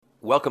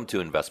Welcome to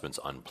Investments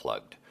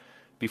Unplugged.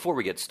 Before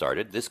we get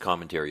started, this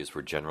commentary is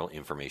for general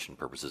information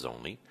purposes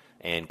only,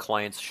 and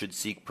clients should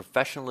seek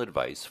professional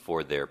advice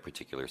for their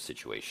particular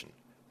situation.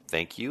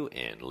 Thank you,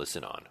 and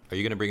listen on. Are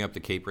you going to bring up the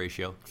CAPE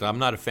ratio? Because I'm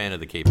not a fan of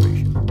the CAPE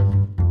ratio.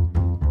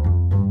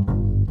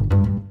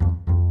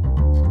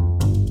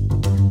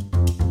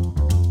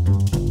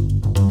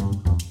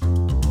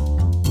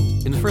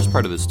 In the first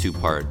part of this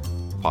two-part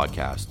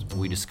podcast,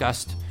 we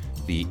discussed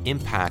the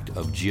impact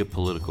of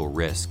geopolitical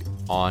risk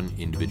on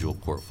individual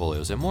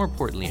portfolios, and more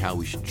importantly, how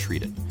we should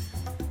treat it.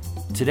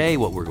 Today,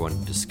 what we're going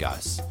to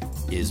discuss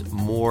is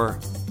more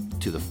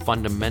to the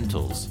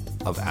fundamentals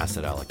of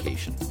asset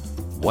allocation,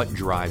 what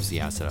drives the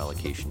asset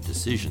allocation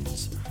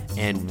decisions,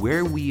 and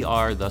where we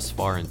are thus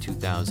far in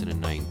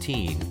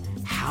 2019,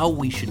 how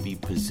we should be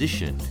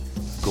positioned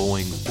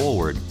going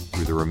forward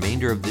through the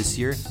remainder of this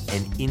year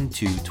and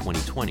into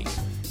 2020.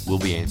 We'll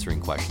be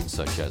answering questions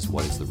such as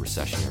what is the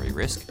recessionary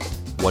risk?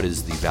 What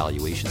is the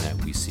valuation that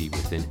we see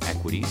within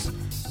equities?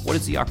 What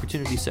is the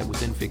opportunity set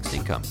within fixed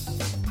income?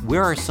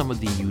 Where are some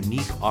of the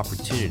unique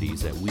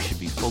opportunities that we should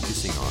be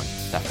focusing on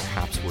that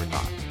perhaps we're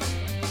not?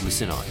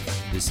 Listen on.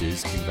 This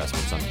is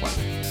Investments Unplugged.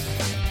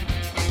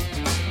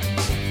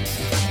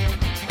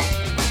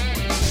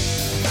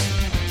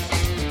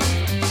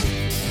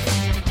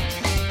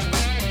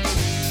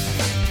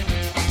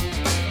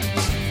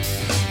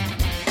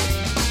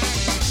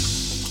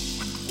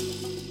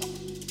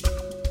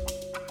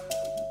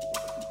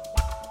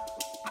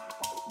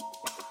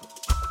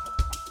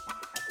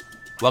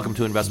 Welcome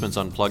to Investments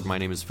Unplugged. My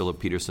name is Philip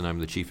Peterson. I'm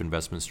the Chief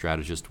Investment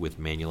Strategist with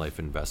Manulife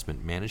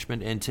Investment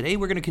Management. And today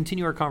we're going to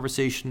continue our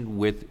conversation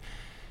with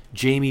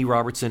Jamie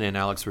Robertson and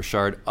Alex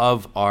Richard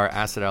of our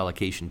asset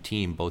allocation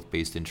team, both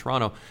based in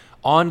Toronto,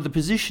 on the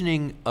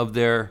positioning of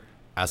their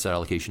asset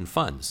allocation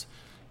funds.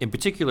 In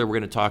particular, we're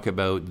going to talk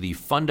about the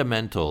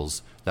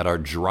fundamentals that are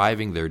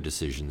driving their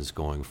decisions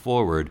going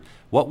forward,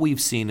 what we've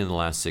seen in the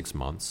last 6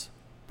 months,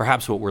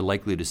 perhaps what we're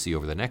likely to see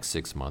over the next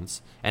 6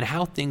 months, and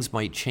how things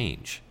might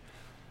change.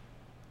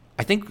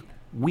 I think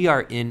we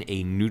are in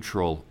a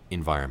neutral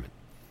environment.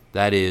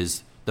 That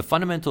is, the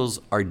fundamentals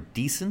are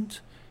decent,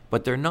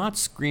 but they're not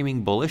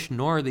screaming bullish,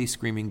 nor are they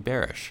screaming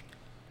bearish.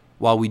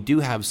 While we do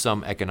have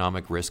some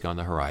economic risk on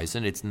the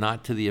horizon, it's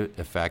not to the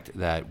effect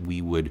that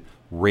we would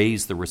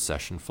raise the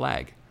recession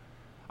flag.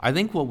 I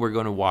think what we're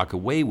going to walk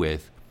away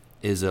with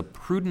is a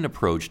prudent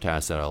approach to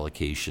asset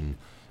allocation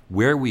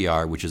where we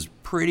are, which is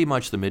pretty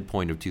much the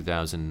midpoint of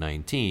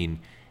 2019,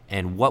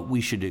 and what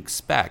we should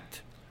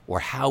expect or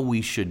how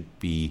we should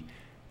be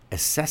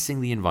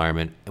assessing the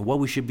environment and what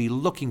we should be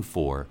looking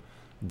for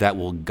that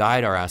will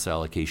guide our asset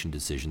allocation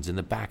decisions in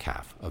the back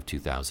half of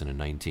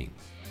 2019.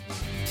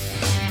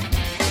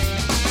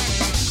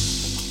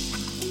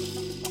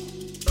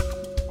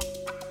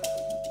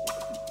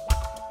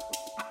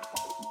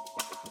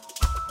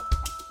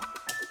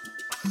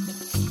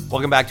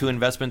 Welcome back to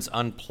Investments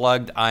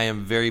Unplugged. I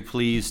am very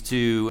pleased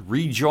to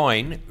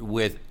rejoin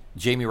with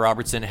Jamie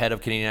Robertson, head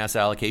of Canadian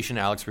Asset Allocation,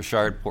 Alex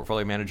Richard,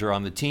 portfolio manager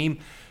on the team,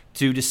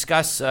 to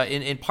discuss,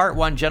 in part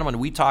one, gentlemen,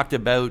 we talked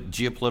about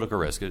geopolitical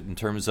risk in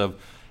terms of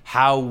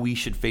how we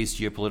should face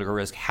geopolitical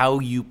risk, how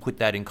you put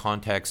that in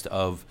context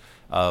of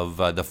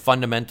the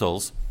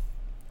fundamentals,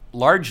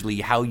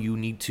 largely how you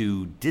need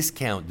to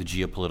discount the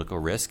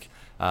geopolitical risk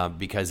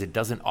because it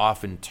doesn't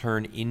often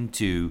turn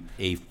into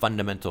a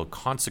fundamental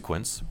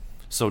consequence.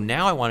 So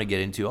now I want to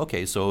get into,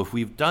 okay, so if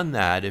we've done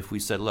that, if we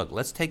said, look,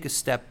 let's take a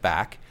step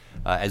back,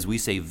 as we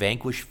say,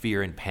 vanquish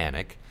fear and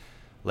panic.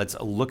 Let's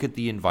look at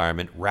the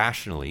environment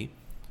rationally,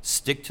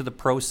 stick to the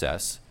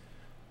process.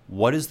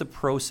 What is the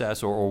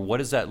process or what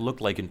does that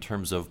look like in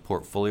terms of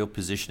portfolio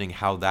positioning,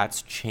 how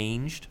that's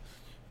changed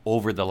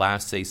over the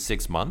last, say,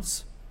 6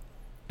 months?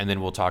 And then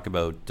we'll talk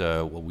about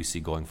what we see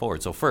going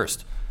forward. So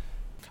first,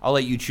 I'll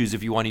let you choose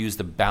if you want to use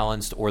the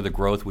balanced or the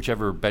growth,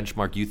 whichever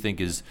benchmark you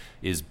think is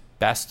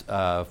best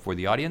for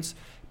the audience.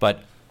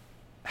 But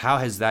how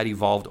has that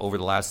evolved over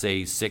the last,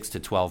 say, 6 to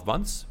 12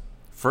 months?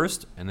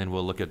 First, and then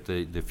we'll look at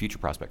the future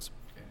prospects.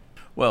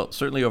 Well,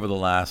 certainly over the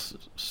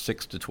last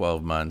 6 to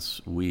 12 months,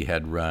 we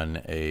had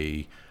run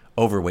a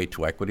overweight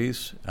to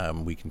equities.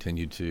 We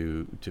continued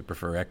to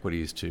prefer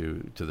equities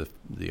to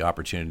the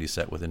opportunity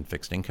set within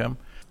fixed income.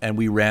 And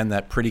we ran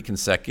that pretty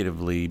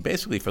consecutively,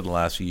 basically for the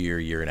last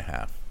year and a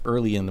half.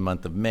 Early in the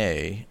month of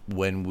May,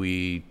 when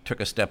we took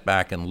a step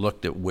back and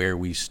looked at where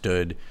we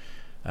stood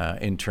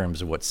in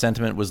terms of what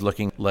sentiment was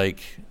looking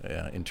like,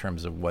 in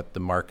terms of what the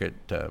market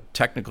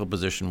technical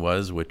position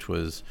was, which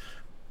was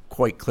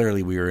quite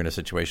clearly we were in a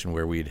situation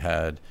where we'd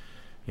had,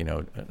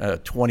 a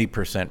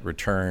 20%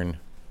 return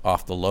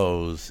off the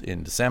lows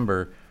in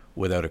December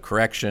without a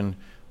correction.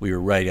 We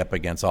were right up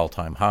against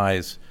all-time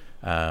highs,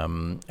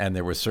 and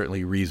there was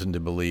certainly reason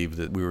to believe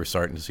that we were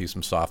starting to see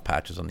some soft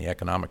patches on the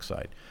economic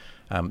side.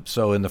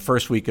 So in the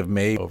first week of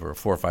May, over a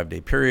 4 or 5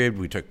 day period,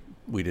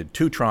 we did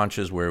 2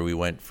 tranches where we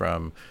went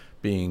from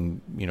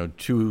being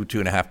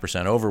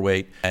 2.5%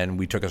 overweight, and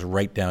we took us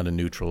right down to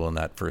neutral in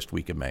that first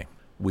week of May.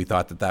 We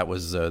thought that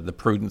was the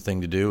prudent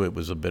thing to do. It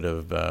was a bit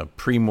of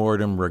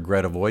pre-mortem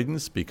regret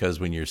avoidance, because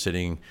when you're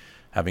sitting,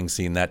 having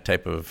seen that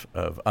type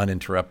of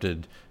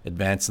uninterrupted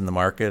advance in the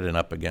market and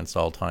up against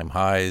all-time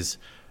highs,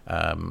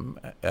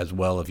 as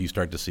well, if you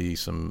start to see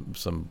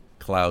some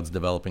clouds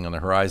developing on the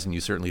horizon,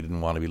 you certainly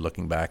didn't want to be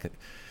looking back at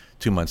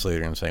 2 months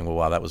later and saying, well,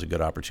 wow, that was a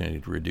good opportunity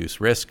to reduce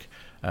risk.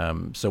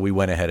 So we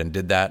went ahead and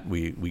did that.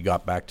 We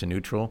got back to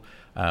neutral.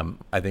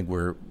 I think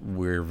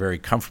we're very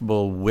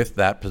comfortable with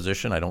that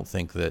position. I don't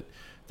think that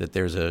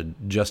there's a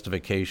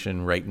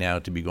justification right now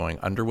to be going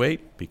underweight,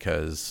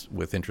 because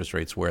with interest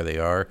rates where they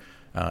are,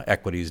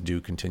 equities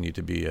do continue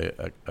to be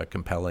a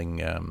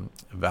compelling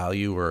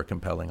value or a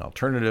compelling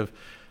alternative.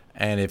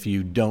 And if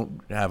you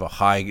don't have a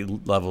high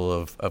level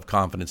of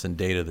confidence in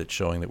data that's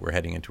showing that we're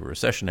heading into a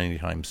recession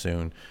anytime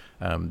soon,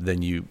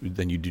 then you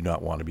do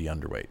not want to be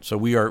underweight. So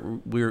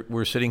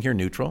we're sitting here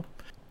neutral,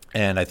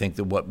 and I think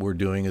that what we're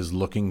doing is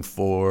looking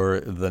for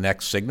the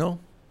next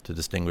signal to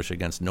distinguish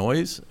against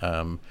noise.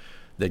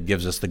 That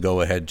gives us the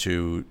go-ahead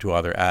to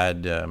either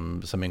add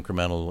some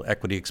incremental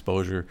equity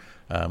exposure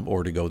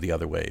or to go the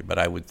other way. But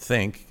I would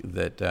think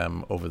that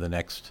over the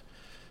next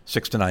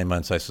 6 to 9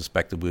 months, I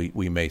suspect that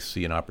we may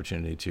see an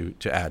opportunity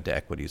to add to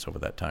equities over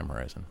that time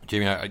horizon.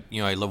 Jamie,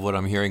 I love what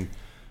I'm hearing.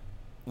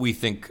 We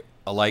think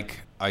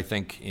alike, I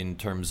think, in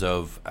terms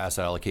of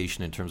asset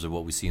allocation, in terms of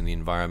what we see in the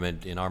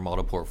environment. In our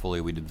model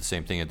portfolio, we did the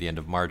same thing at the end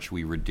of March.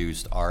 We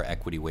reduced our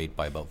equity weight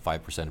by about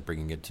 5%,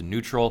 bringing it to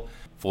neutral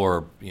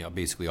for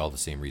basically all the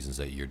same reasons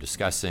that you're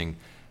discussing.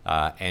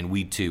 And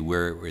we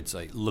too, it's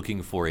like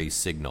looking for a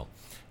signal.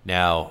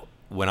 Now,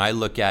 when I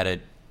look at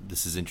it,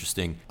 this is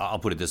interesting. I'll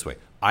put it this way.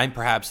 I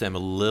perhaps am a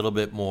little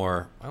bit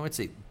more, I would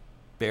say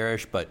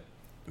bearish, but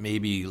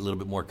maybe a little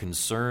bit more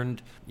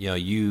concerned. You're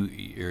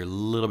a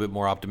little bit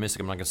more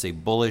optimistic. I'm not going to say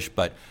bullish,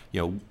 but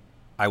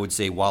I would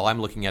say while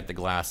I'm looking at the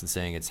glass and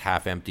saying it's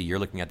half empty, you're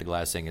looking at the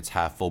glass saying it's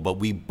half full. But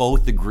we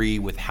both agree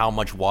with how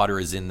much water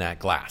is in that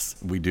glass.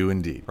 We do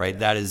indeed. Right.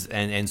 That is,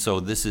 and so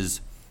this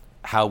is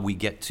how we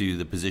get to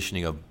the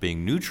positioning of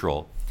being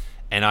neutral.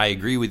 And I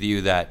agree with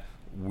you that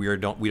we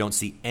don't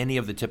see any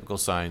of the typical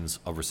signs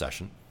of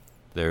recession.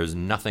 There's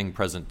nothing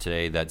present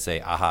today that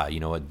say, aha, you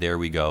know what, there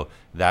we go.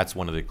 That's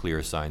one of the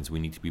clear signs we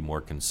need to be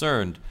more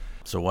concerned.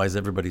 So why is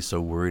everybody so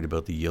worried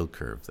about the yield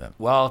curve then?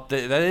 Well,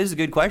 that is a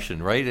good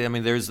question, right? I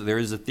mean, there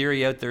is a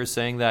theory out there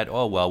saying that,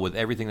 with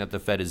everything that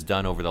the Fed has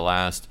done over the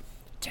last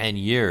 10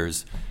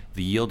 years,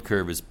 the yield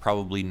curve is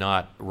probably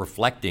not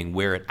reflecting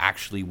where it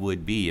actually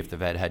would be if the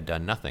Fed had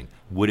done nothing.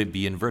 Would it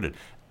be inverted?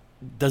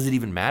 Does it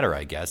even matter,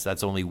 I guess?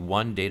 That's only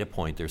one data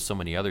point. There's so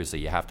many others that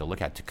you have to look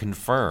at to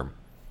confirm.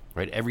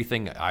 Right,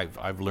 everything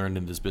I've learned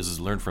in this business,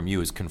 learned from you,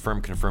 is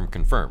confirm,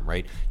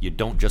 right? You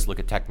don't just look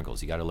at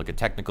technicals. You got to look at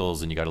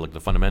technicals, and you got to look at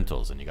the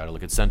fundamentals, and you got to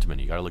look at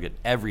sentiment. You got to look at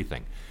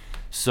everything.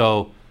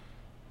 So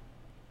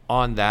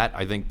on that,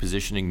 I think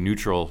positioning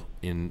neutral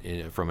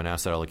from an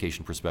asset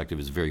allocation perspective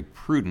is very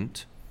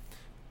prudent.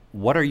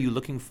 What are you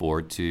looking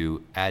for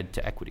to add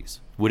to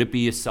equities? Would it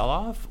be a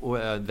sell-off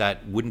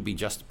that wouldn't be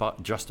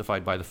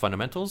justified by the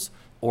fundamentals,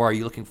 or are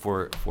you looking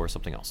for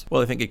something else?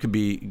 Well, I think it could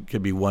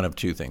be one of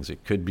two things.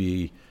 It could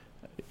be,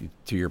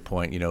 to your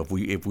point,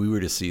 if we were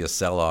to see a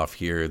sell-off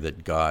here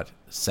that got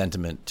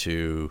sentiment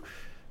to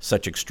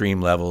such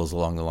extreme levels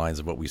along the lines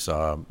of what we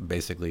saw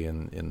basically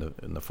in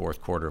the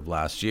fourth quarter of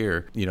last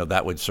year,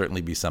 that would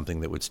certainly be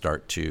something that would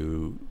start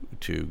to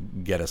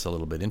get us a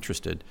little bit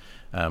interested.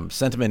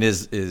 Sentiment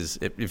is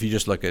if you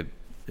just look at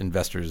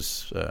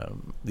investors,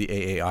 the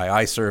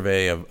AAII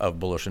survey of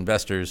bullish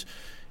investors,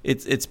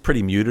 it's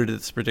pretty muted at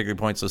this particular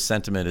point. So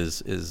sentiment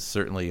is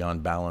certainly on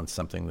balance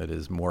something that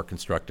is more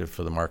constructive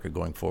for the market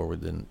going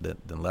forward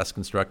than less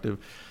constructive.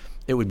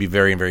 It would be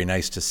very, very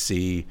nice to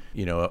see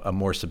a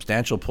more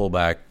substantial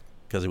pullback,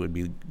 because it would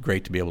be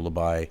great to be able to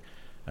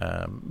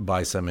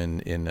buy some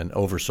in an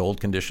oversold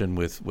condition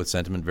with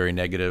sentiment very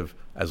negative,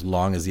 as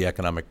long as the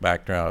economic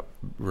backdrop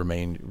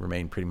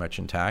remain pretty much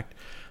intact.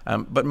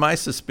 But my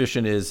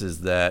suspicion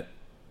is that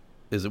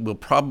we'll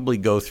probably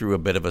go through a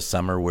bit of a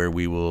summer where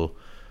we will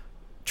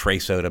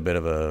trace out a bit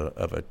of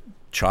a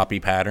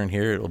choppy pattern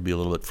here. It will be a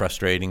little bit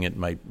frustrating. It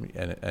might,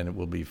 and it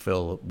will be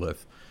filled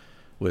with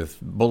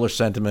bullish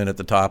sentiment at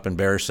the top and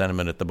bearish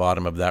sentiment at the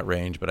bottom of that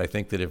range. But I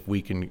think that if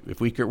we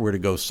were to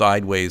go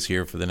sideways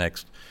here for the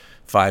next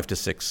 5 to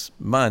 6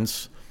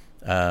 months,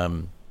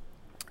 and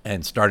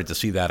started to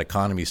see that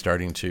economy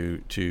starting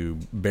to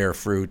bear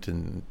fruit,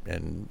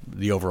 and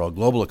the overall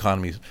global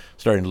economy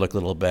starting to look a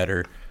little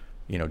better,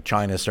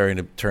 China starting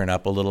to turn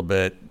up a little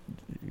bit.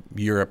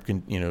 Europe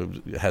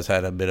has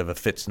had a bit of a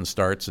fits and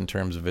starts in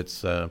terms of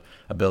its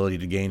ability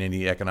to gain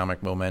any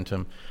economic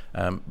momentum.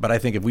 But I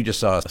think if we just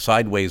saw a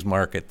sideways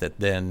market that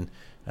then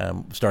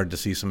started to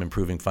see some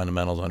improving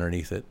fundamentals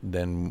underneath it,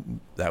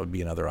 then that would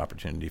be another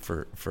opportunity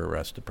for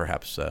us to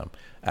perhaps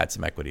add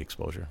some equity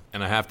exposure.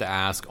 And I have to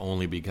ask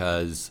only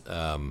because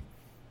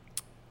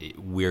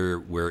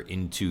we're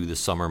into the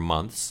summer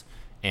months,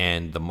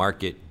 and the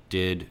market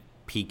did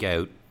peak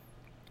out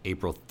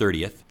April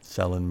 30th.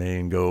 Sell in May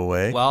and go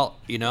away. Well,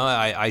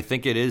 I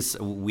think it is.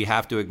 We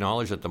have to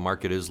acknowledge that the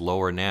market is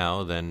lower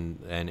now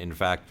and in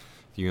fact,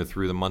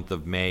 through the month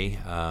of May,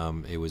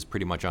 it was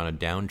pretty much on a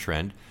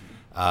downtrend.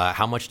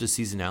 How much does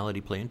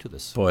seasonality play into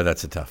this? Boy,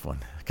 that's a tough one,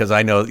 because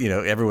I know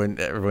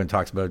everyone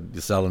talks about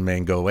sell in May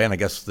and go away, and I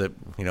guess that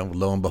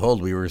lo and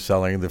behold, we were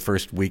selling the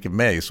first week of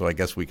May, so I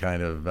guess we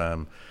kind of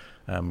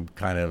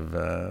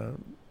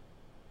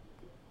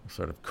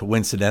sort of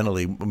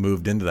coincidentally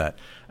moved into that.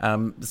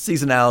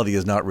 Seasonality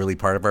is not really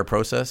part of our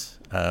process,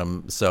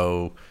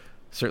 so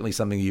certainly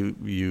something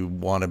you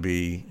want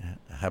to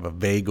have a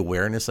vague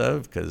awareness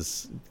of,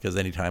 because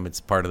anytime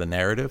it's part of the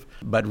narrative.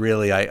 But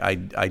really,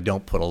 I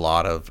don't put a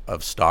lot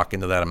of stock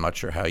into that. I'm not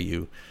sure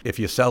if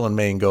you sell in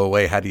May and go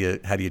away, how do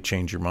you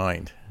change your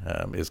mind?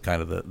 Is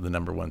kind of the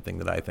number one thing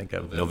that I think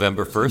of.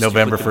 November 1st.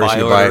 November 1st,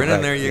 you buy it,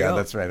 and there you go. Yeah,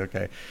 that's right.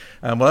 Okay.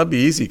 Well, that'd be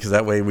easy, because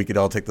that way we could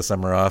all take the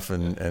summer off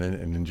and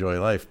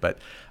enjoy life. But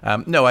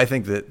no, I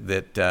think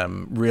that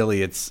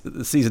really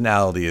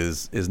seasonality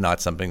is not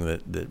something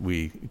that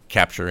we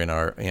capture in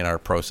our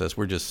process.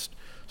 We're just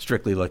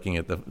strictly looking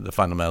at the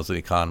fundamentals of the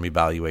economy,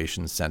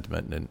 valuation,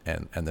 sentiment,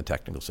 and the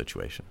technical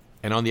situation.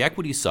 And on the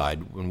equity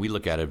side, when we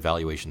look at it,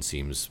 valuation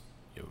seems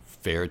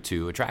fair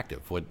to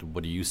attractive. What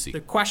do you see?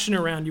 The question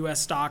around U.S.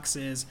 stocks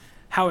is,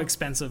 how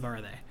expensive are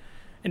they?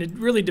 And it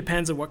really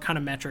depends on what kind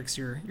of metrics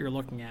you're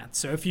looking at.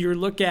 So if you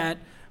look at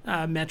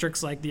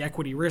metrics like the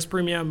equity risk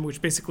premium,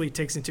 which basically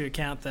takes into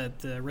account that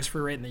the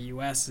risk-free rate in the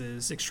U.S.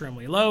 is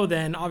extremely low,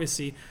 then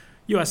obviously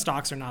U.S.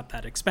 stocks are not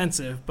that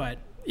expensive. But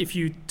if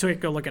you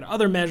take a look at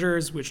other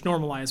measures which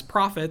normalize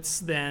profits,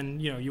 then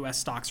U.S.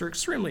 stocks are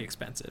extremely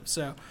expensive.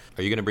 So,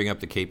 are you going to bring up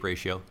the CAPE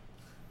ratio?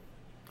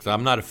 Because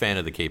I'm not a fan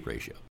of the CAPE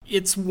ratio.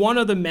 It's one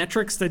of the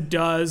metrics that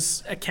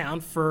does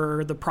account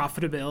for the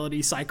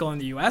profitability cycle in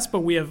the U.S.,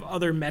 but we have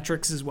other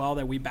metrics as well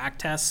that we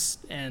backtest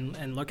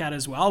and look at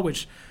as well,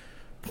 which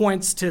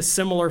points to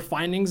similar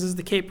findings as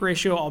the CAPE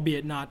ratio,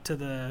 albeit not to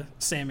the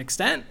same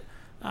extent.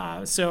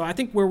 So I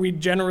think where we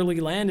generally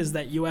land is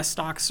that U.S.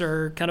 stocks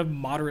are kind of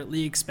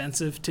moderately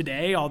expensive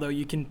today, although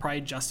you can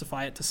probably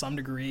justify it to some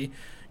degree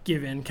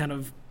given kind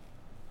of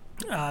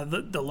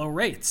the low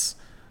rates.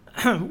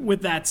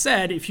 With that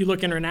said, if you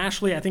look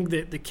internationally, I think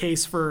that the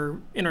case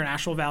for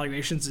international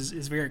valuations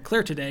is very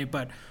clear today,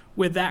 but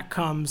with that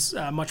comes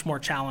much more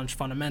challenged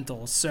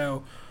fundamentals.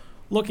 So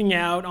looking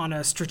out on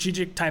a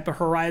strategic type of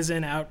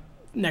horizon out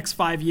next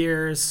 5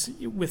 years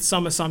with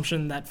some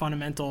assumption that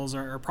fundamentals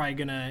are probably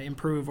going to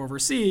improve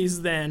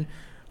overseas, then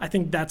I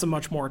think that's a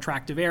much more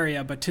attractive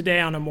area. But today,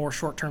 on a more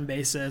short-term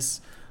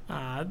basis,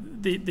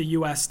 the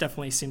U.S.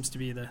 definitely seems to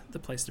be the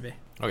place to be.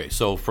 Okay,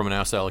 so from an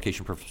asset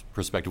allocation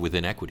perspective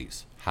within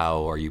equities,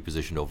 how are you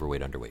positioned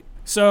overweight, underweight?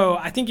 So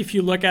I think if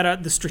you look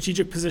at the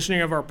strategic positioning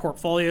of our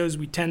portfolios,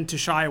 we tend to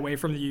shy away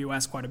from the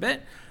U.S. quite a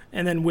bit.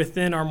 And then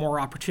within our more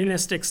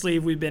opportunistic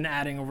sleeve, we've been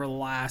adding over the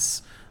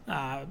last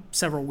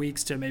several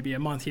weeks to maybe a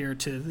month here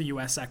to the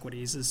U.S.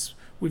 equities as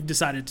we've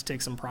decided to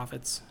take some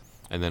profits.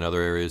 And then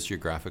other areas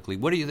geographically.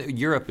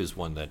 Europe is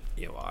one that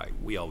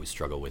we always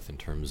struggle with in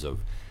terms of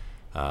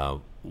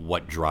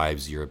what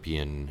drives the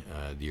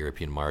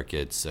European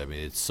markets. I mean,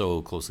 it's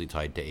so closely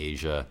tied to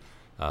Asia.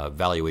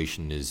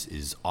 Valuation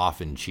is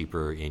often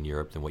cheaper in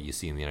Europe than what you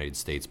see in the United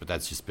States, but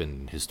that's just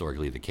been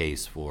historically the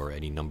case for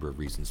any number of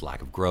reasons: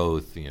 lack of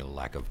growth,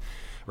 lack of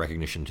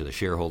recognition to the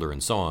shareholder,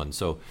 and so on.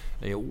 So,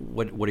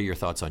 what are your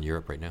thoughts on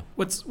Europe right now?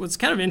 What's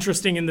kind of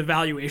interesting in the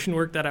valuation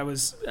work that I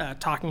was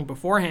talking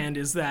beforehand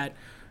is that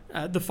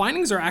the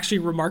findings are actually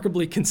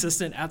remarkably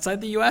consistent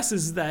outside the U.S.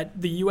 is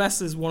that the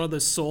U.S. is one of the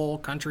sole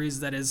countries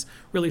that is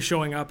really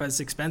showing up as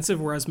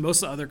expensive, whereas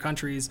most other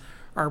countries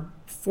are,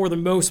 for the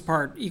most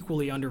part,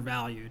 equally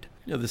undervalued.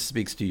 This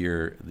speaks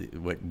to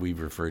what we've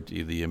referred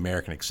to, the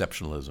American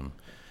exceptionalism,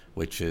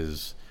 which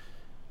is,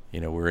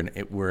 we're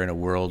in a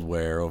world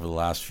where over the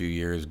last few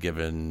years,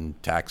 given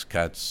tax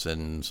cuts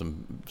and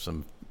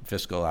some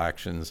fiscal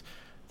actions,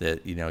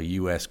 that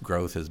U.S.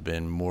 growth has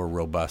been more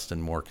robust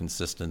and more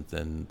consistent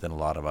than a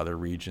lot of other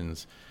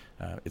regions.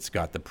 It's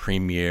got the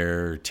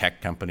premier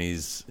tech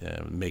companies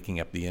making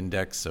up the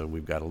index, so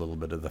we've got a little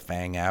bit of the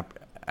FANG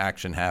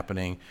action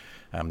happening.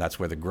 That's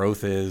where the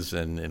growth is,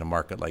 and in a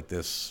market like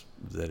this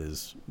that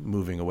is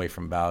moving away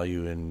from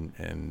value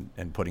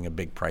and putting a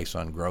big price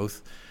on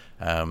growth,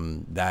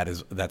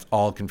 that's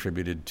all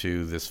contributed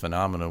to this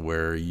phenomenon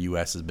where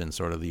U.S. has been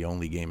sort of the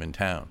only game in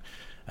town.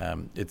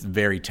 It's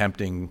very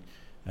tempting.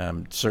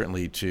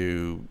 Certainly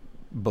to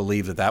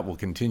believe that will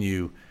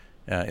continue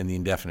in the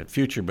indefinite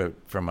future, but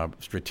from a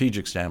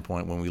strategic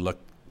standpoint, when we look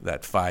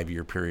that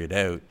 5-year period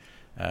out,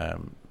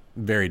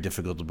 very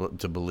difficult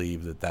to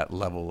believe that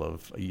level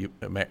of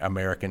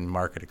American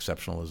market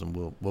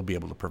exceptionalism will be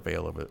able to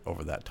prevail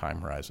over that time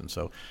horizon.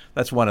 So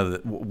that's one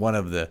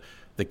of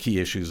the key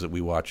issues that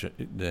we watch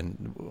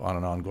then on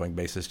an ongoing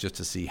basis, just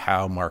to see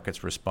how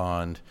markets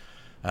respond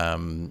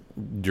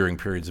during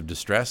periods of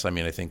distress. I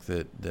mean, I think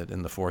that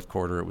in the fourth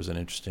quarter it was an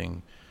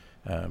interesting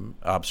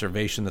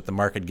observation that the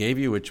market gave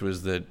you, which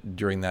was that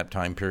during that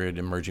time period,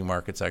 emerging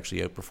markets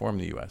actually outperformed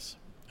the U.S.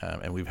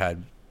 And we've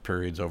had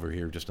periods over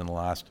here just in the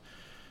last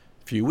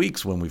few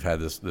weeks when we've had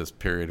this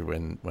period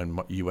when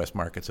U.S.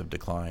 markets have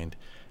declined.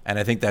 And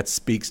I think that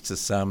speaks to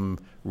some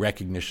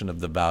recognition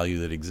of the value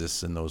that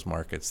exists in those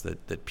markets,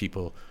 that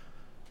people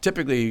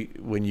typically,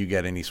 when you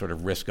get any sort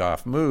of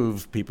risk-off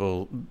move,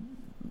 people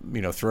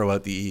throw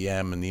out the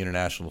EM and the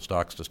international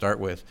stocks to start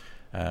with.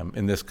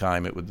 In this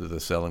time, the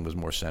selling was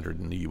more centered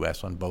in the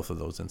U.S. on both of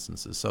those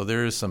instances. So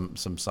there is some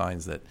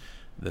signs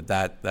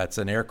that's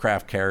an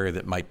aircraft carrier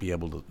that might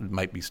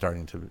be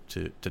starting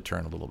to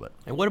turn a little bit.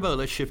 And what about,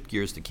 let's shift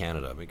gears to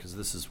Canada, because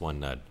this is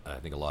one that I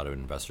think a lot of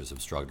investors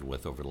have struggled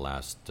with over the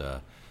last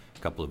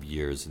couple of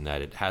years, in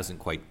that it hasn't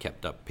quite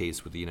kept up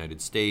pace with the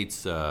United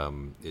States.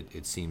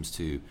 It seems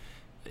to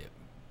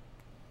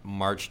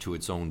march to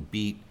its own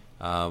beat.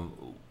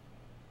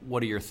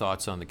 What are your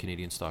thoughts on the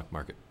Canadian stock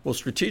market? Well,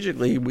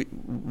 strategically,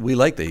 we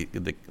like the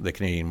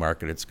Canadian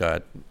market. It's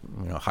got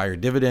higher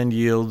dividend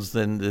yields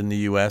than the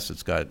U.S.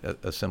 It's got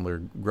a similar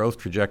growth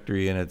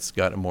trajectory, and it's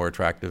got a more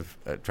attractive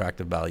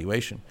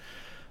valuation.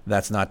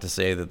 That's not to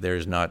say that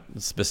there's not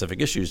specific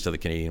issues to the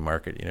Canadian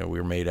market.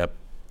 We're made up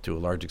to a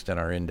large extent,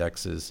 our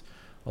indexes,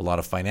 a lot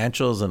of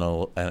financials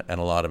and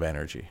a lot of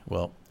energy.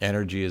 Well,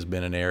 energy has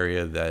been an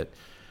area that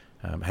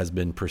has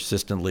been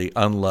persistently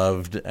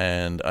unloved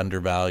and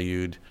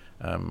undervalued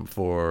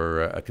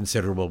for a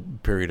considerable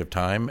period of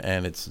time,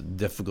 and it's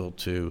difficult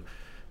to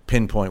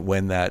pinpoint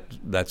when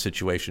that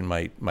situation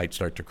might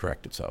start to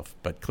correct itself.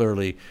 But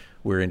clearly,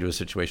 we're into a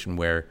situation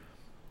where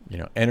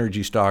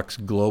energy stocks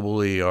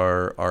globally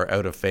are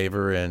out of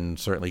favor, and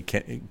certainly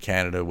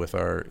Canada, with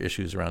our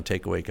issues around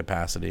takeaway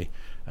capacity,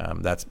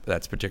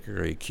 that's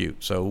particularly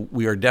acute. So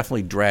we are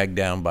definitely dragged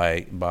down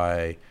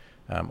by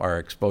our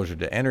exposure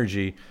to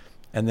energy.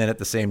 And then at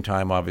the same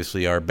time,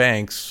 obviously, our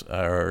banks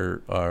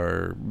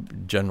are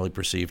generally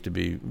perceived to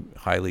be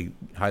highly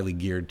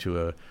geared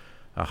to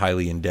a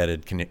highly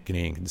indebted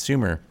Canadian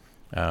consumer.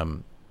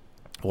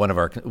 One of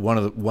our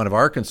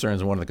concerns,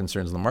 and one of the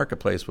concerns in the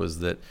marketplace, was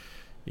that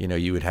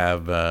you would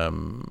have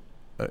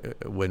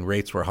when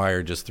rates were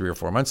higher just 3 or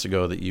 4 months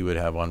ago, that you would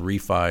have on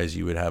refis,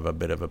 you would have a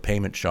bit of a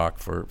payment shock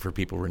for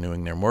people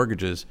renewing their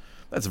mortgages.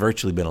 That's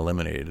virtually been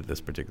eliminated at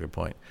this particular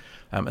point.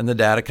 And the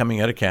data coming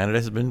out of Canada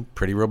has been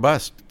pretty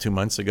robust. 2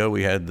 months ago,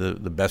 we had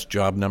the best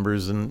job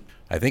numbers in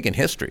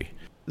history.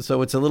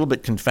 So it's a little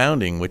bit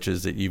confounding, which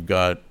is that you've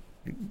got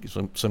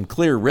some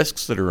clear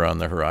risks that are on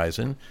the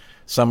horizon,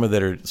 some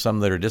that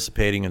are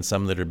dissipating, and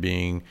some that are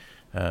being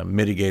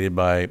mitigated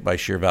by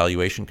sheer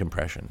valuation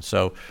compression.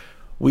 So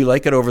we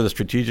like it over a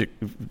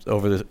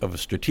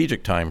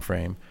strategic time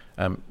frame.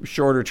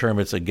 Shorter term,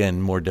 it's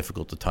again more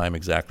difficult to time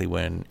exactly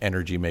when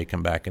energy may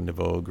come back into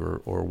vogue,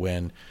 or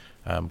when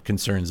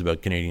concerns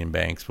about Canadian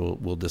banks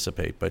will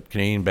dissipate. But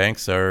Canadian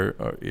banks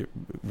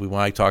when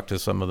I talk to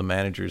some of the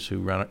managers who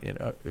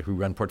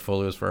run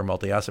portfolios for our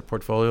multi-asset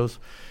portfolios,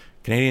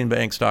 Canadian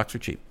bank stocks are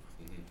cheap,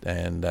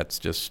 and that's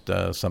just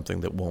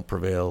something that won't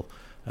prevail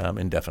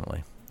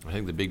indefinitely. I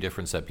think the big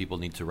difference that people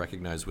need to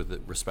recognize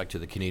with respect to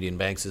the Canadian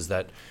banks is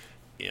that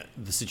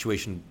the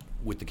situation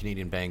with the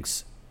Canadian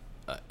banks,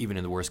 even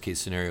in the worst case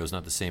scenario, is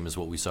not the same as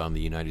what we saw in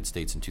the United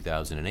States in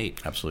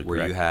 2008. Absolutely where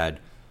correct. You had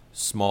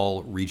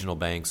small regional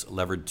banks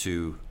levered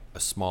to a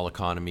small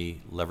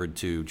economy, levered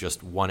to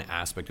just one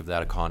aspect of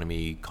that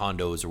economy,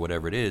 condos or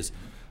whatever it is.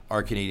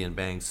 Our Canadian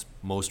banks,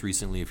 most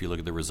recently, if you look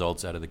at the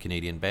results out of the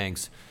Canadian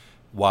banks,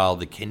 while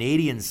the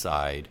Canadian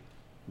side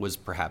was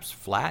perhaps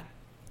flat,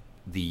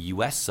 the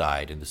U.S.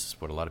 side, and this is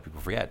what a lot of people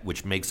forget,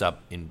 which makes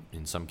up in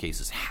some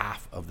cases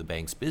half of the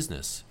bank's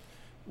business,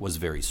 was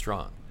very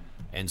strong.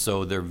 And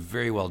so they're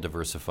very well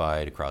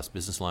diversified across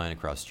business line,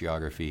 across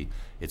geography.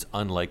 It's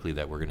unlikely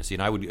that we're going to see,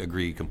 and I would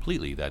agree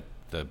completely that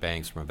the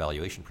banks from a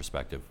valuation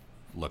perspective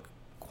look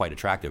quite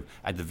attractive.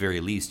 At the very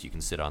least, you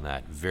can sit on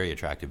that very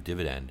attractive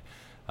dividend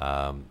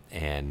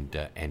and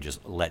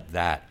just let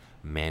that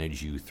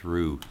manage you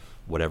through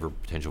whatever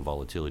potential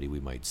volatility we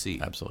might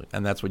see. Absolutely,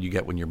 and that's what you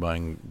get when you're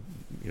buying,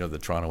 the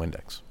Toronto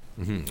Index.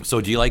 Mm-hmm.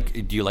 So do you like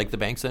the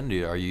banks then?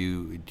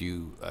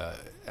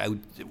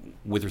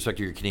 With respect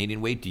to your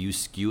Canadian weight, do you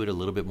skew it a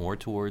little bit more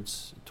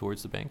towards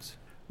the banks?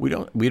 We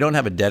don't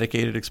have a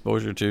dedicated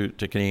exposure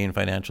to Canadian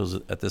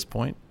financials at this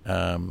point,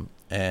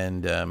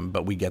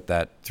 but we get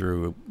that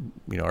through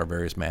our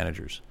various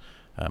managers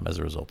as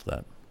a result of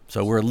that.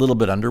 So we're a little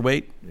bit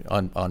underweight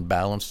on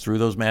balance through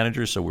those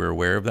managers, so we're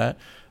aware of that.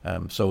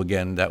 So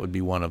again, that would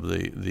be one of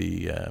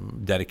the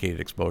dedicated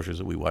exposures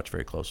that we watch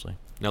very closely.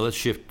 Now let's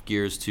shift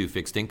gears to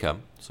fixed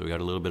income. So we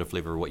got a little bit of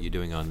flavor of what you're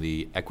doing on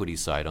the equity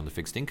side. On the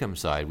fixed income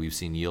side, we've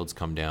seen yields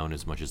come down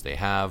as much as they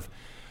have.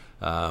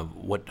 How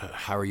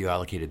are you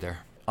allocated there?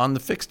 On the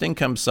fixed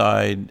income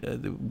side,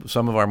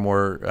 some of our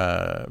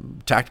more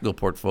tactical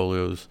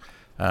portfolios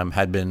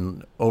had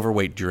been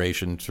overweight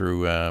duration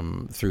through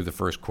the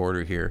first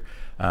quarter here.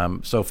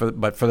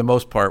 But for the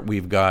most part,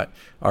 we've got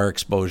our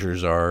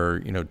exposures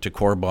are to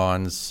core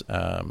bonds,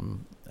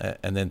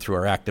 and then through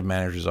our active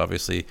managers.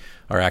 Obviously,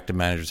 our active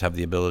managers have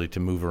the ability to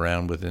move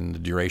around within the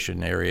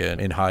duration area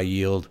in high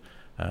yield.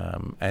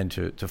 and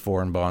to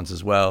foreign bonds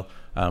as well.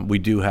 We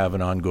do have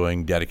an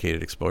ongoing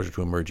dedicated exposure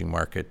to emerging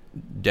market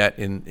debt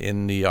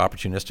in the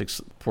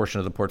opportunistic portion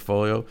of the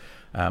portfolio,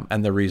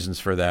 and the reasons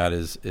for that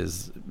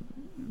is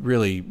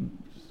really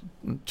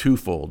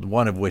twofold.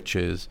 One of which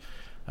is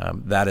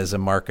that is a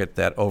market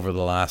that over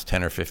the last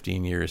 10 or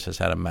 15 years has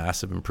had a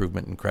massive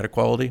improvement in credit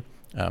quality.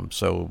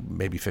 So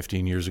maybe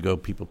 15 years ago,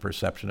 people's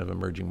perception of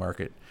emerging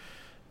market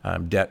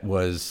debt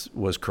was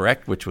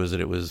correct, which was that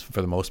it was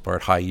for the most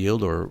part high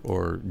yield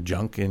or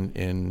junk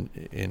in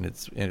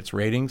its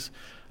ratings.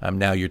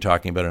 Now you're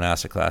talking about an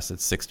asset class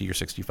that's 60 or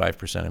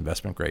 65%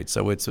 investment grade.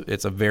 So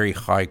it's a very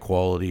high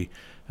quality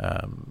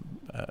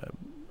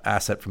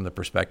asset from the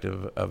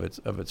perspective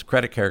of its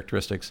credit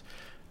characteristics,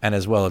 and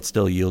as well, it's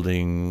still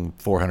yielding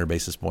 400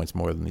 basis points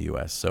more than the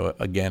U.S. So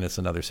again, it's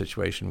another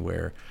situation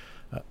where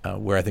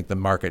I think the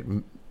market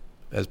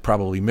has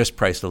probably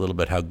mispriced a little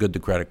bit how good the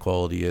credit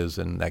quality is,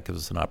 and that gives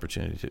us an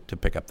opportunity to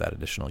pick up that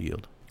additional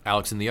yield.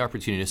 Alex, in the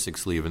opportunistic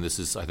sleeve, and this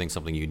is, I think,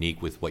 something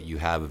unique with what you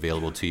have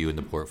available to you in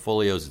the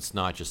portfolios, it's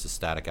not just a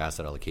static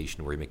asset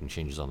allocation where you're making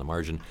changes on the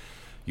margin.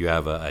 You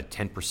have a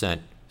 10%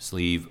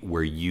 sleeve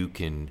where you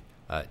can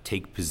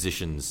take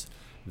positions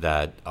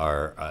that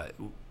are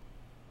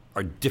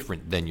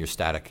different than your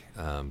static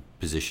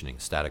positioning,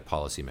 static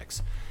policy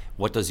mix.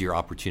 What does your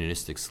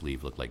opportunistic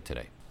sleeve look like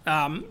today?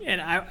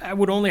 And I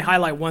would only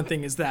highlight one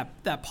thing is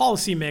that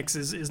policy mix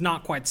is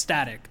not quite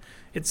static.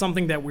 It's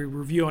something that we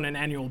review on an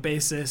annual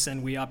basis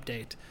and we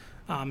update.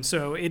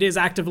 So it is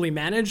actively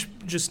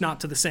managed, just not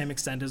to the same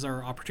extent as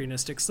our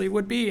opportunistic sleeve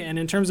would be. And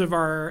in terms of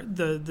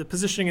the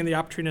positioning in the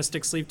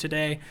opportunistic sleeve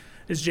today,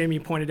 as Jamie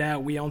pointed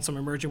out, we own some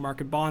emerging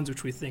market bonds,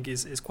 which we think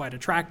is quite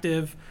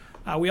attractive.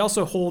 We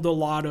also hold a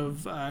lot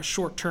of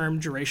short-term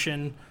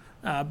duration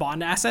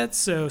bond assets.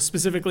 So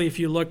specifically, if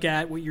you look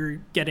at what you're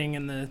getting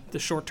in the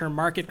short-term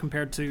market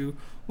compared to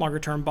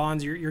longer-term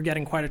bonds, you're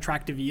getting quite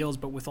attractive yields,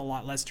 but with a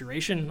lot less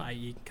duration,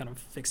 i.e. kind of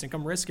fixed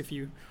income risk, if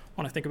you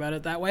want to think about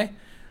it that way.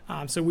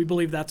 So we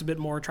believe that's a bit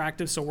more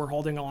attractive, so we're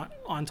holding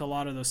on to a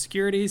lot of those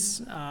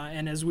securities.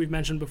 And as we've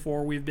mentioned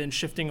before, we've been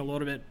shifting a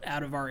little bit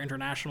out of our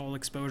international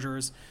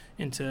exposures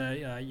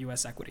into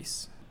U.S.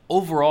 equities.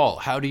 Overall,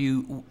 how do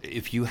you,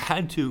 if you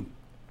had to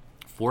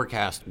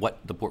forecast what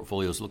the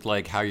portfolios look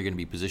like, how you're going to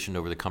be positioned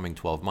over the coming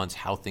 12 months,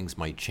 how things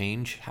might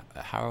change,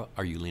 how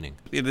are you leaning?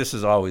 This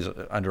is always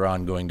under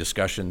ongoing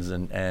discussions,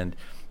 and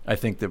I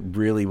think that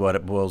really what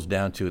it boils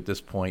down to at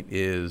this point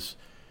is,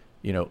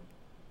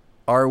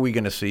 are we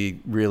going to see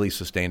really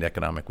sustained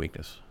economic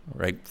weakness,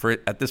 right?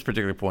 At this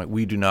particular point,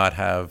 we do not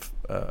have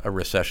a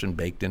recession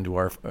baked into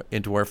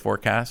our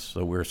forecast,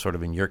 so we're sort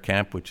of in your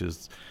camp, which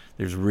is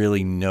there's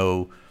really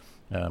no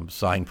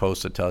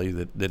signposts that tell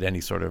you that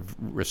any sort of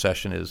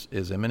recession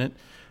is imminent.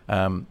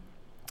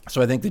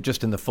 So I think that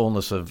just in the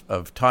fullness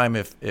of time,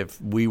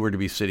 if we were to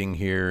be sitting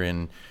here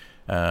in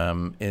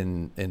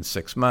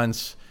 6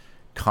 months,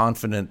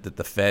 confident that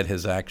the Fed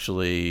has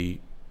actually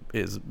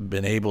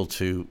been able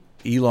to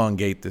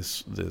elongate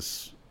this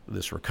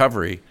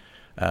recovery,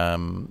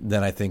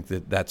 then I think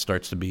that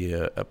starts to be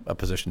a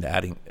position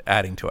to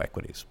adding to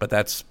equities. But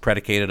that's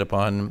predicated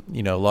upon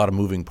a lot of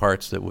moving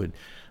parts that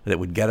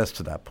would get us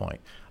to that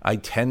point. I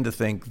tend to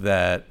think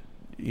that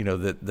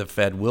that the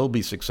Fed will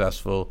be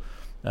successful,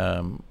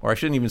 or I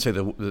shouldn't even say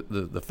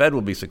the Fed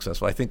will be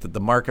successful. I think that the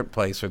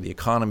marketplace or the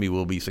economy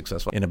will be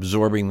successful in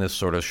absorbing this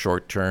sort of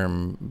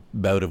short-term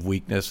bout of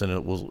weakness, and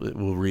it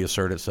will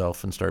reassert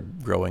itself and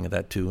start growing at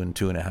that 2 and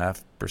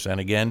 2.5%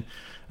 again.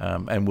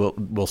 And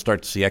we'll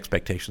start to see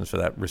expectations for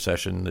that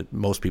recession that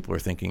most people are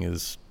thinking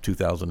is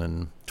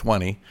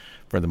 2020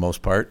 for the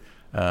most part.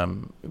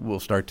 Will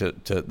start to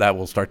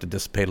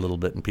dissipate a little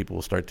bit, and people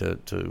will start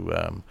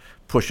to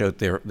push out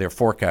their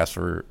forecast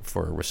for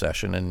a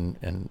recession,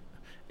 and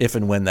if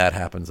and when that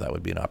happens, that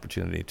would be an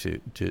opportunity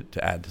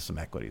to add to some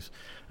equities.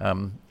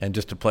 And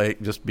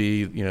just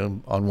be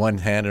on one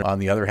hand, and on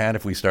the other hand,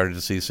 if we started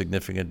to see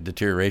significant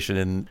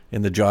deterioration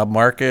in the job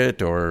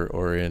market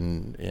or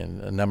in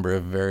a number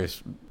of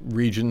various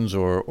regions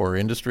or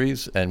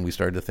industries, and we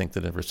started to think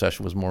that a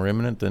recession was more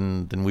imminent,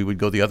 then we would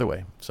go the other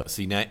way. So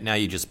see, now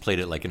you just played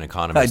it like an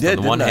economist. I did.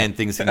 On the one hand,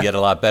 things can get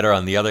a lot better.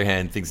 On the other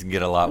hand, things can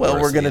get a lot worse.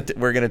 Well,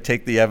 we're gonna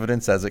take the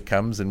evidence as it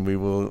comes, and we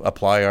will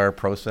apply our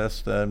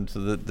process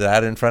to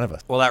that in front of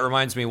us. Well, that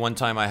reminds me. One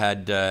time I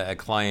had a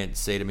client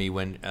say to me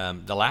when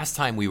the last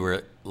time we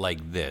were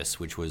like this,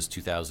 which was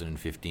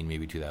 2015,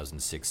 maybe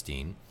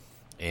 2016,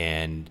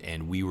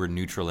 and we were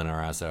neutral in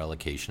our asset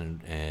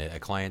allocation, a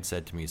client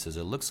said to me, he says,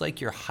 "It looks like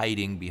you're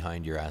hiding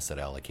behind your asset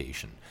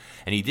allocation."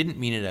 And he didn't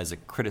mean it as a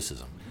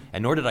criticism,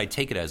 and nor did I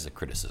take it as a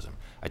criticism.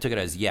 I took it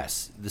as,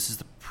 yes, this is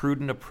the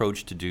prudent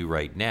approach to do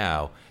right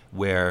now,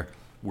 where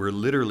we're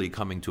literally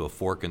coming to a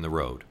fork in the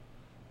road,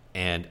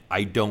 and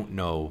I don't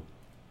know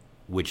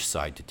which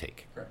side to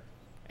take. Correct.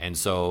 And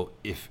so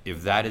if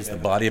that is the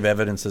body of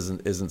evidence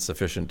isn't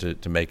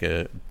sufficient to make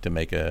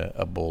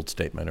a bold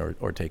statement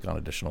or take on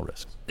additional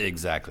risks.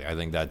 Exactly. I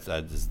think that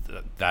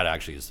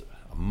actually is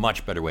a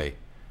much better way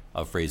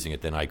of phrasing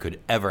it than I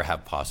could ever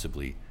have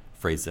possibly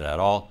phrased it at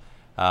all.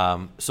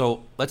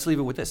 So let's leave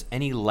it with this.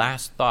 Any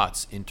last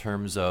thoughts in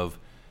terms of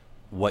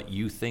what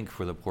you think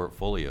for the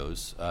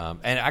portfolios,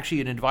 and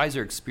actually an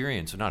advisor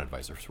experience, or not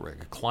advisor, sorry,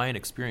 a client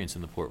experience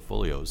in the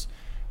portfolios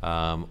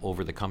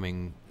over the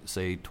coming,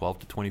 say, 12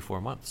 to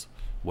 24 months?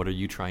 What are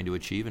you trying to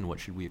achieve, and what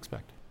should we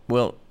expect?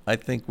 Well, I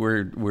think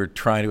we're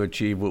trying to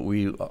achieve what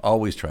we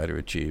always try to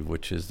achieve,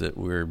 which is that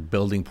we're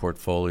building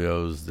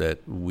portfolios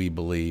that we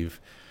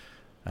believe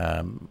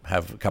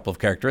have a couple of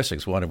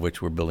characteristics, one of which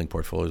we're building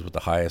portfolios with the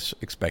highest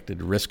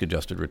expected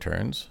risk-adjusted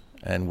returns,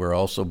 and we're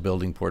also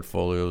building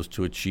portfolios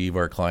to achieve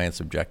our clients'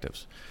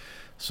 objectives.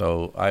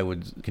 So I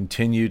would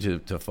continue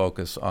to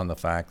focus on the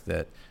fact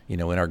that,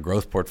 in our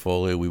growth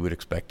portfolio, we would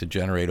expect to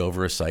generate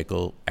over a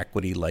cycle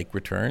equity-like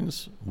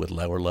returns with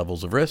lower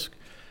levels of risk.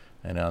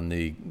 And on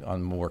the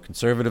more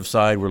conservative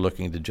side, we're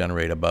looking to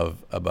generate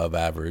above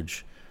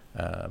average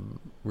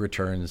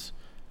returns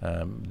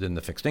than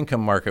the fixed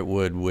income market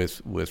would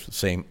with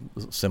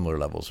similar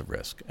levels of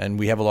risk. And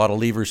we have a lot of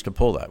levers to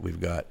pull that.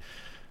 We've got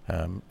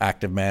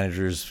active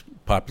managers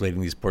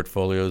populating these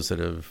portfolios that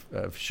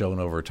have shown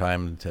over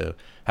time to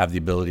have the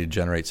ability to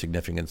generate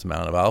significant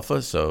amount of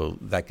alpha. So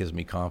that gives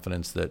me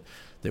confidence that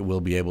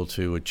we'll be able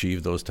to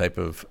achieve those type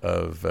of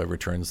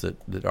returns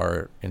that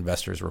our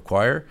investors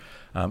require.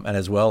 And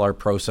as well, our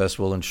process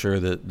will ensure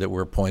that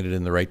we're pointed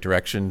in the right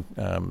direction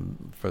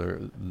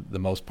for the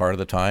most part of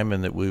the time,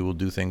 and that we will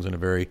do things in a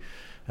very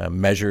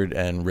measured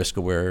and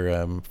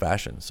risk-aware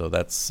fashion. So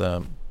that's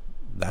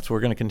what we're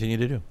going to continue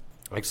to do.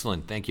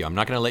 Excellent. Thank you. I'm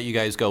not going to let you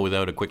guys go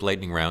without a quick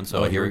lightning round.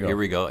 So here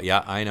we go.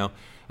 Yeah, I know.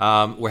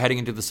 We're heading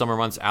into the summer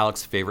months.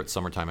 Alex, favorite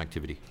summertime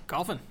activity?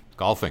 Golfing.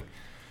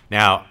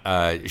 Now,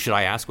 should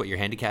I ask what your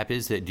handicap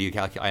is? Do you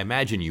calculate? I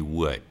imagine you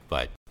would,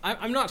 but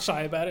I'm not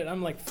shy about it.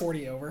 I'm like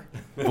 40 over.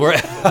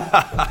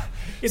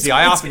 See,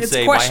 I often say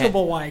it's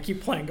questionable why I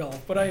keep playing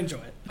golf, but I enjoy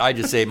it. I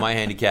just say my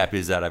handicap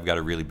is that I've got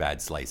a really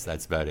bad slice.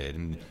 That's about it.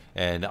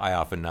 And I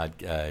often not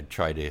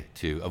try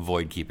to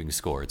avoid keeping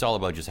score. It's all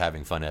about just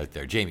having fun out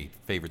there. Jamie,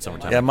 favorite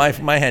summertime? Yeah,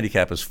 my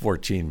handicap is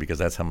 14 because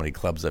that's how many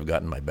clubs I've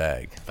got in my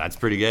bag. That's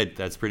pretty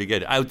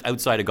good.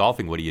 Outside of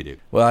golfing, what do you do?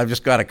 Well, I've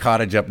just got a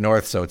cottage up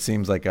north, so it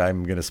seems like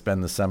I'm going to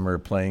spend the summer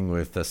playing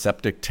with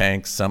septic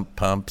tanks, sump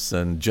pumps,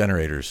 and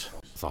generators.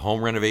 So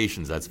home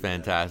renovations, that's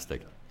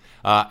fantastic.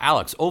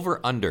 Alex, over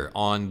under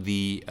on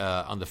the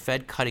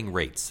Fed cutting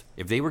rates.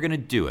 If they were going to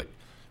do it,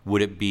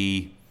 would it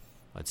be,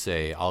 let's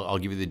say, I'll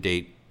give you the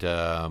date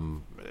off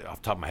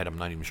the top of my head. I'm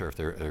not even sure if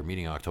they're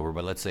meeting in October,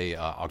 but let's say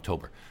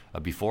October.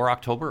 Before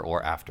October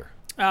or after?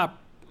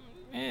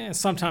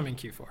 Sometime in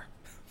Q4.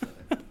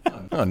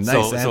 Oh,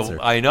 nice answer.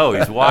 So I know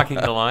he's walking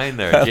the line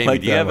there. Jamie,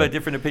 like do you have one. a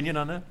different opinion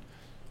on that?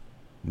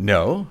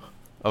 No.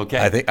 Okay.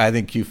 I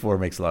think Q4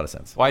 makes a lot of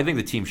sense. Well, I think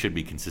the team should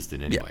be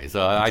consistent anyway, Yeah.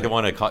 so I don't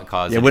want to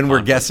cause. Yeah, any when we're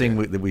conflict guessing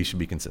there. that we should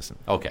be consistent.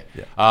 Okay.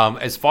 Yeah.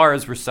 As far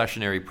as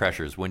recessionary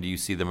pressures, when do you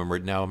see them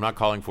emerge? Now, I'm not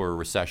calling for a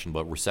recession,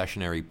 but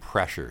recessionary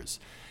pressures.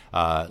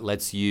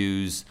 Let's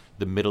use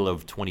the middle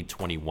of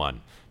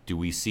 2021. Do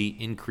we see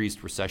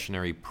increased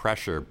recessionary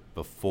pressure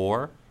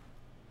before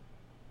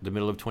the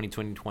middle of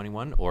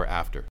 2021 or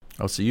after?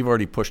 Oh, so you've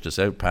already pushed us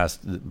out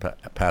past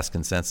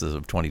consensus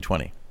of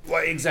 2020.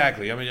 Well,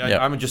 exactly. I mean,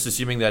 Yeah. I'm just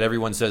assuming that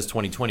everyone says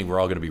 2020, we're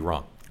all going to be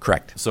wrong.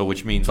 Correct. So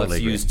which means Totally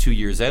let's agree. use 2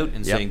 years out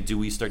and Yep. saying, do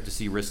we start to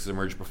see risks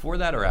emerge before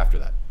that or after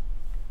that?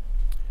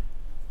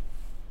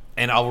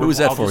 And Who was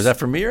that for? Was that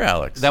for me or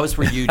Alex? That was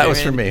for you, That was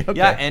Darren. for me. Okay.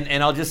 Yeah,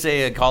 and I'll just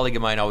say a colleague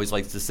of mine always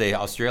likes to say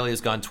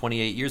Australia's gone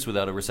 28 years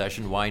without a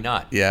recession. Why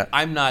not? Yeah.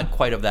 I'm not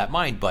quite of that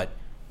mind, but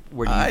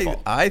where do you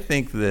fall? I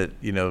think that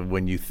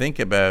when you think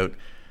about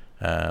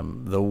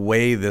the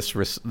way this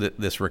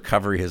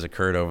recovery has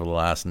occurred over the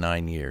last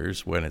 9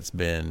 years, when it's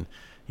been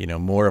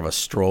more of a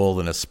stroll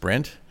than a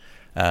sprint,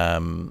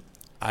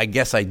 I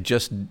guess I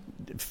just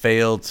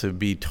fail to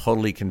be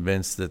totally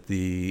convinced that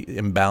the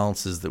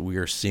imbalances that we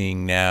are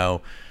seeing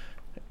now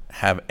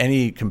have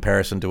any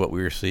comparison to what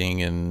we were seeing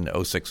in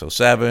 06,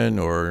 07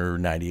 or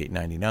 98,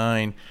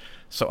 99.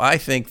 So I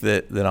think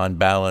that on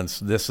balance,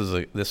 this is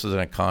an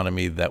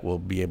economy that will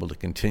be able to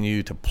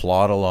continue to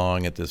plod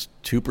along at this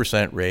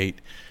 2%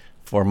 rate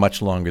for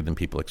much longer than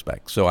people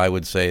expect. So I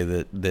would say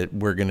that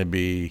we're going to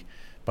be,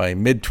 by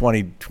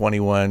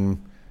mid-2021,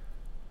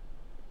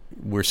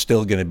 we're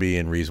still going to be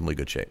in reasonably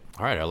good shape.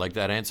 All right, I like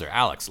that answer.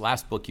 Alex,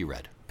 last book you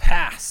read.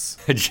 Pass.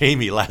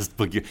 Jamie, last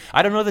book you...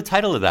 I don't know the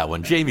title of that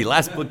one. Jamie,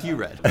 last book you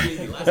read.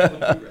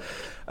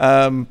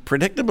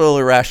 Predictable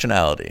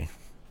Irrationality,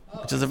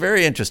 which is a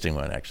very interesting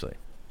one, actually.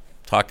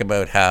 Talk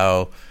about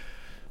how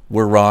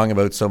we're wrong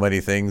about so many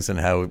things and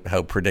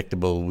how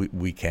predictable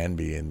we can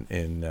be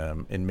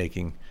in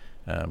making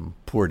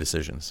poor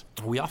decisions.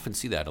 We often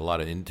see that a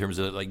lot in terms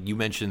of, like you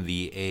mentioned,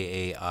 the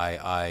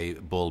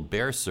AAII Bull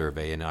Bear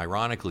survey, and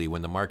ironically,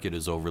 when the market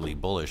is overly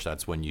bullish,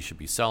 that's when you should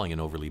be selling,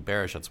 and overly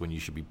bearish, that's when you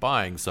should be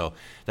buying. So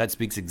that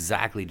speaks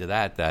exactly to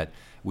that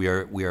we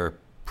are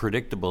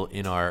predictable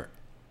in our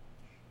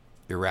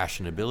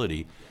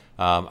irrationality.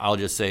 I'll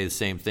just say the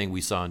same thing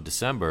we saw in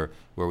December,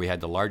 where we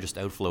had the largest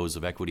outflows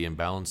of equity and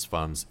balance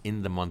funds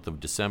in the month of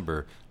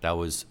December. That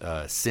was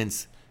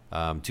since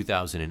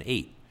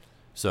 2008.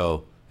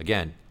 So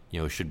again,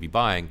 should be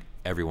buying.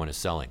 Everyone is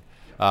selling.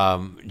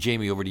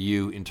 Jamie, over to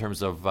you in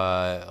terms of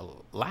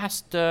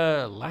last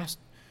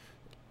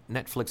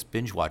Netflix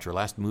binge watch or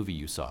last movie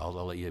you saw.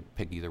 I'll let you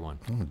pick either one.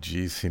 Oh,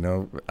 geez.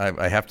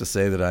 I have to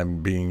say that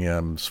I'm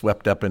being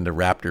swept up into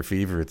Raptor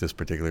fever at this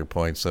particular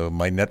point. So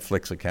my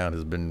Netflix account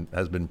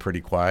has been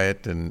pretty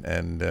quiet,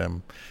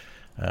 and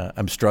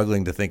I'm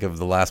struggling to think of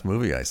the last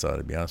movie I saw,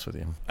 to be honest with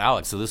you.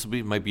 Alex, so this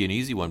might be an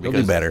easy one. You'll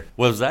do better.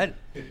 Was that?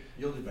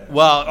 You'll do better.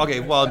 Well, okay,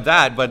 but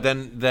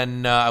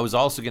then I was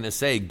also going to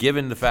say,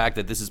 given the fact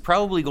that this is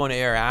probably going to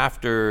air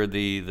after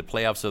the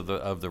playoffs of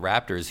the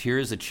Raptors,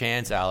 here's a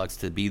chance, Alex,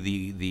 to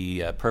be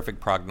the perfect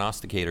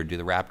prognosticator. Do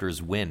the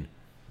Raptors win?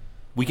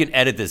 We can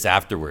edit this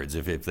afterwards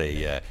if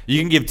they. You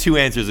can give two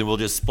answers and we'll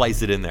just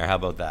splice it in there. How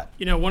about that?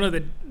 One of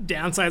the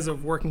downsides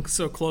of working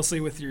so closely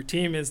with your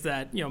team is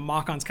that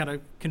Mock-On's kind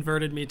of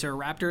converted me to a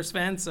Raptors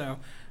fan, so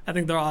I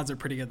think their odds are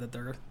pretty good that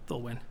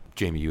they'll win.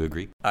 Jamie, you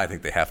agree? I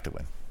think they have to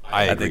win.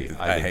 I agree.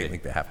 I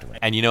think they have to win.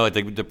 And you know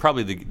what?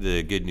 Probably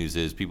the good news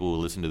is people will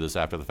listen to this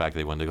after the fact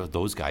they won. They go,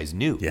 those guys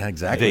knew. Yeah,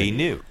 exactly. They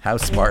knew. How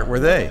smart were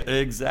they?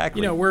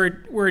 Exactly.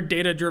 We're a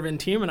data-driven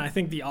team, and I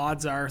think the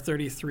odds are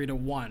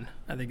 33-1.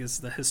 I think is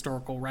the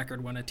historical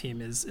record when a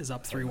team is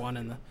up 3-1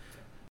 in the.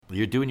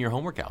 You're doing your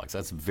homework, Alex.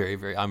 That's very,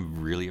 very.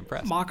 I'm really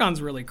impressed.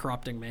 Mock-On's really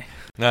corrupting me.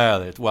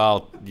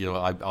 Well,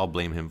 I'll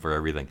blame him for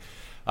everything.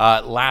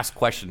 Last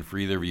question for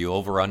either of you: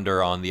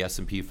 over/under on the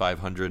S&P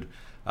 500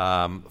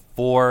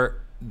 for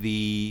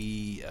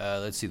the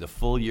the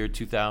full year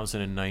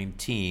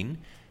 2019.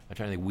 I'm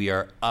trying to think. We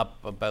are up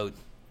about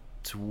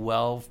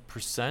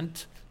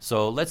 12%.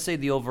 So let's say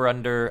the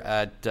over/under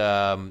at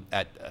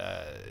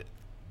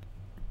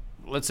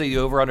let's say the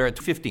over/under at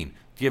 15.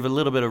 To give a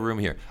little bit of room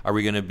here, are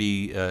we going to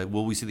be?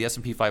 Will we see the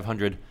S&P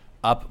 500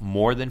 up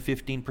more than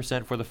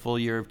 15% for the full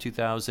year of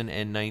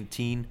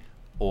 2019,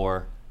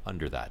 or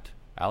under that?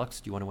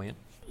 Alex, do you want to weigh in?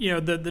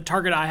 The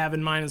target I have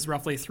in mind is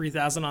roughly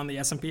 3,000 on the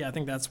S&P. I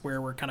think that's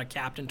where we're kind of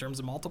capped in terms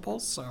of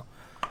multiples. So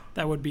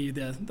that would be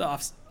the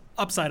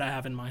upside I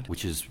have in mind.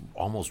 Which is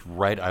almost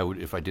right.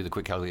 If I do the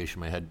quick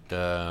calculation in my head,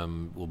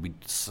 we'll be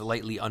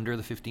slightly under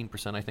the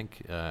 15%, I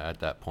think, at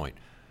that point.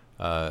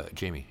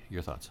 Jamie,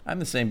 your thoughts? I'm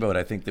the same boat.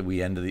 I think that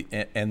we end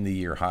the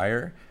year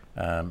higher.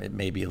 It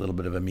may be a little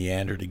bit of a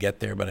meander to get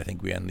there, but I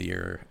think we end the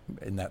year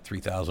in that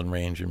 3,000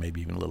 range or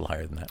maybe even a little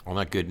higher than that. On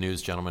that good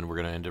news, gentlemen, we're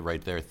going to end it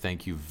right there.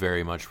 Thank you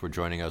very much for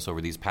joining us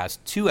over these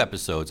past two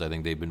episodes. I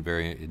think they've been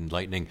very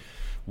enlightening.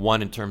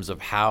 One, in terms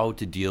of how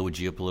to deal with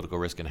geopolitical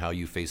risk and how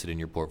you face it in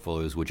your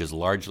portfolios, which is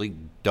largely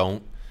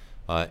don't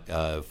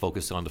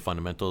focus on the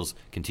fundamentals,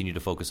 continue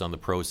to focus on the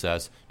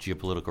process.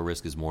 Geopolitical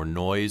risk is more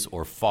noise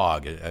or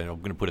fog. I'm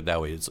going to put it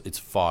that way. It's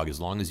fog. As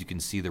long as you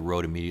can see the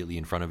road immediately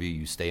in front of you,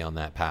 you stay on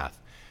that path.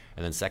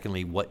 And then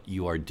secondly, what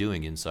you are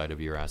doing inside of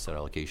your asset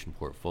allocation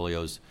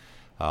portfolios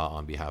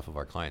on behalf of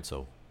our clients.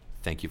 So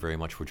thank you very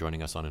much for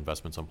joining us on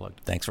Investments Unplugged.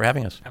 Thanks for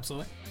having us.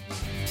 Absolutely.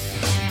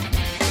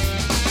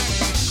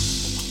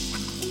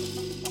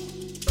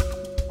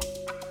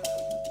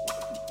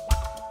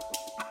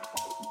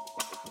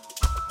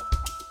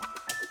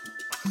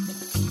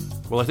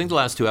 Well, I think the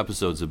last two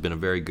episodes have been a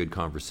very good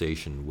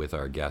conversation with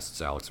our guests,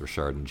 Alex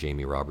Richard and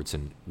Jamie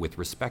Robertson, with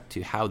respect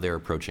to how they're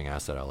approaching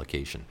asset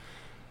allocation.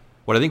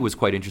 What I think was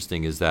quite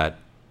interesting is that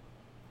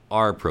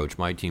our approach,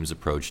 my team's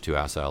approach to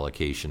asset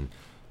allocation,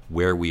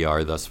 where we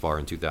are thus far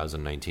in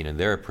 2019, and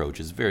their approach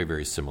is very,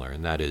 very similar,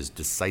 and that is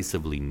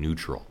decisively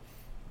neutral.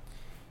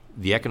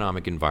 The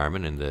economic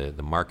environment and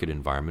the market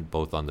environment,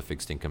 both on the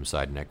fixed income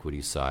side and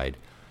equity side,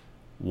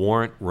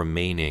 warrant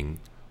remaining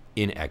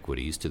in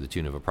equities to the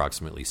tune of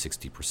approximately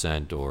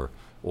 60%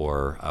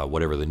 or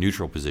whatever the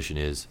neutral position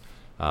is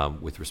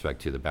with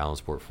respect to the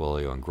balanced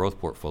portfolio and growth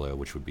portfolio,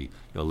 which would be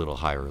a little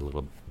higher, a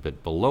little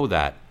bit below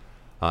that,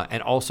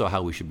 and also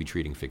how we should be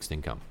treating fixed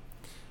income,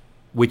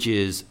 which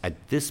is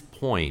at this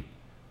point,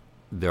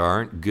 there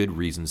aren't good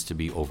reasons to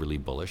be overly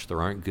bullish.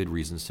 There aren't good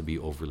reasons to be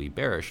overly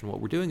bearish. And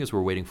what we're doing is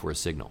we're waiting for a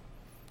signal.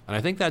 And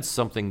I think that's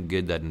something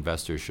good that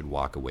investors should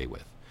walk away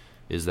with,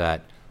 is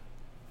that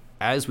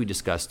as we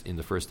discussed in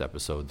the first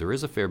episode, there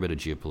is a fair bit of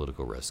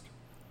geopolitical risk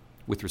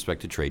with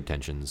respect to trade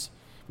tensions,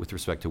 with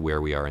respect to where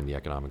we are in the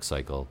economic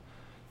cycle,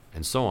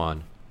 and so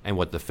on, and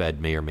what the Fed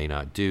may or may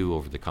not do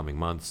over the coming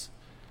months.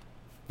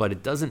 But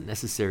it doesn't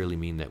necessarily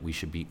mean that we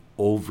should be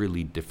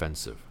overly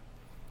defensive.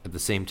 At the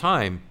same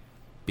time,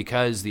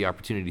 because the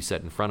opportunity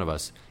set in front of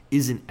us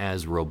isn't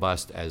as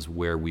robust as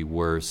where we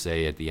were,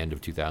 say, at the end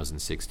of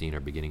 2016 or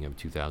beginning of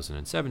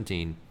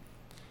 2017,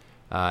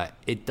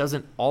 it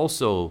doesn't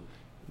also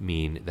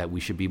mean that we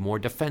should be more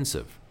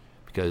defensive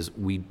because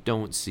we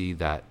don't see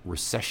that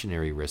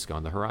recessionary risk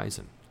on the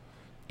horizon.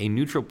 A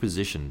neutral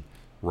position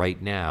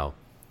right now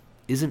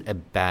isn't a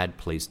bad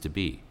place to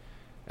be.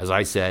 As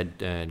I said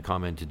and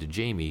commented to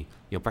Jamie,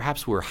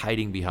 perhaps we're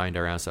hiding behind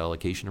our asset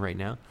allocation right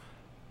now,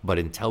 but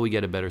until we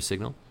get a better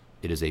signal,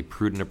 it is a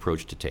prudent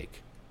approach to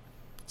take.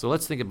 So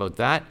let's think about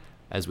that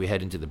as we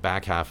head into the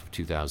back half of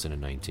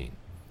 2019.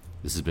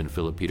 This has been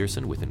Philip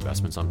Peterson with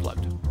Investments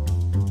Unplugged.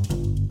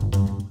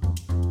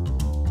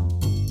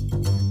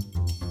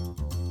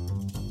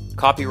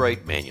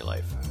 Copyright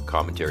Manulife.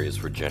 Commentary is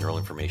for general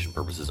information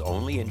purposes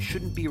only and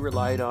shouldn't be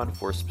relied on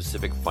for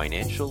specific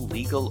financial,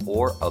 legal,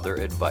 or other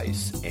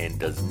advice, and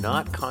does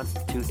not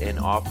constitute an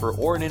offer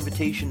or an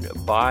invitation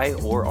by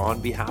or on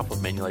behalf of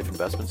Manulife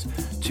Investments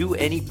to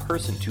any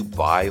person to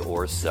buy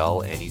or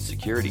sell any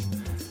security.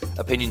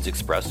 Opinions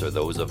expressed are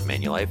those of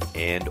Manulife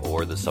and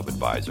or the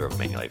sub-advisor of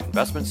Manulife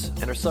Investments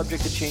and are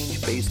subject to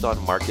change based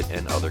on market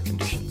and other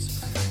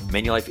conditions.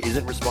 Manulife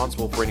isn't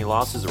responsible for any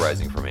losses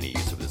arising from any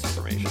use of this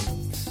information.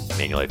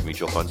 Manulife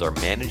mutual funds are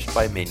managed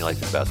by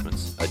Manulife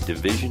Investments, a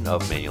division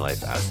of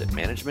Manulife Asset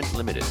Management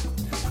Limited.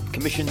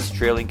 Commissions,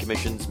 trailing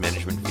commissions,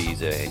 management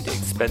fees, and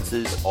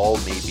expenses all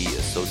may be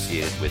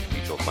associated with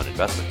mutual fund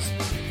investments.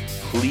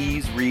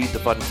 Please read the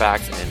fund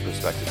facts and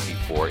prospectus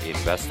before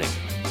investing.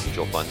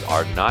 Mutual funds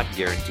are not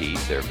guaranteed,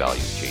 their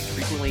values change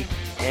frequently,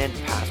 and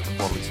past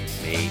performance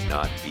may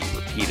not be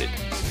repeated.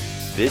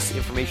 This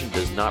information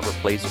does not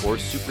replace or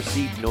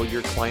supersede Know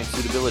Your Client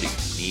suitability,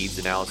 needs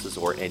analysis,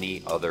 or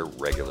any other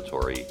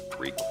regulatory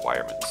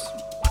requirements.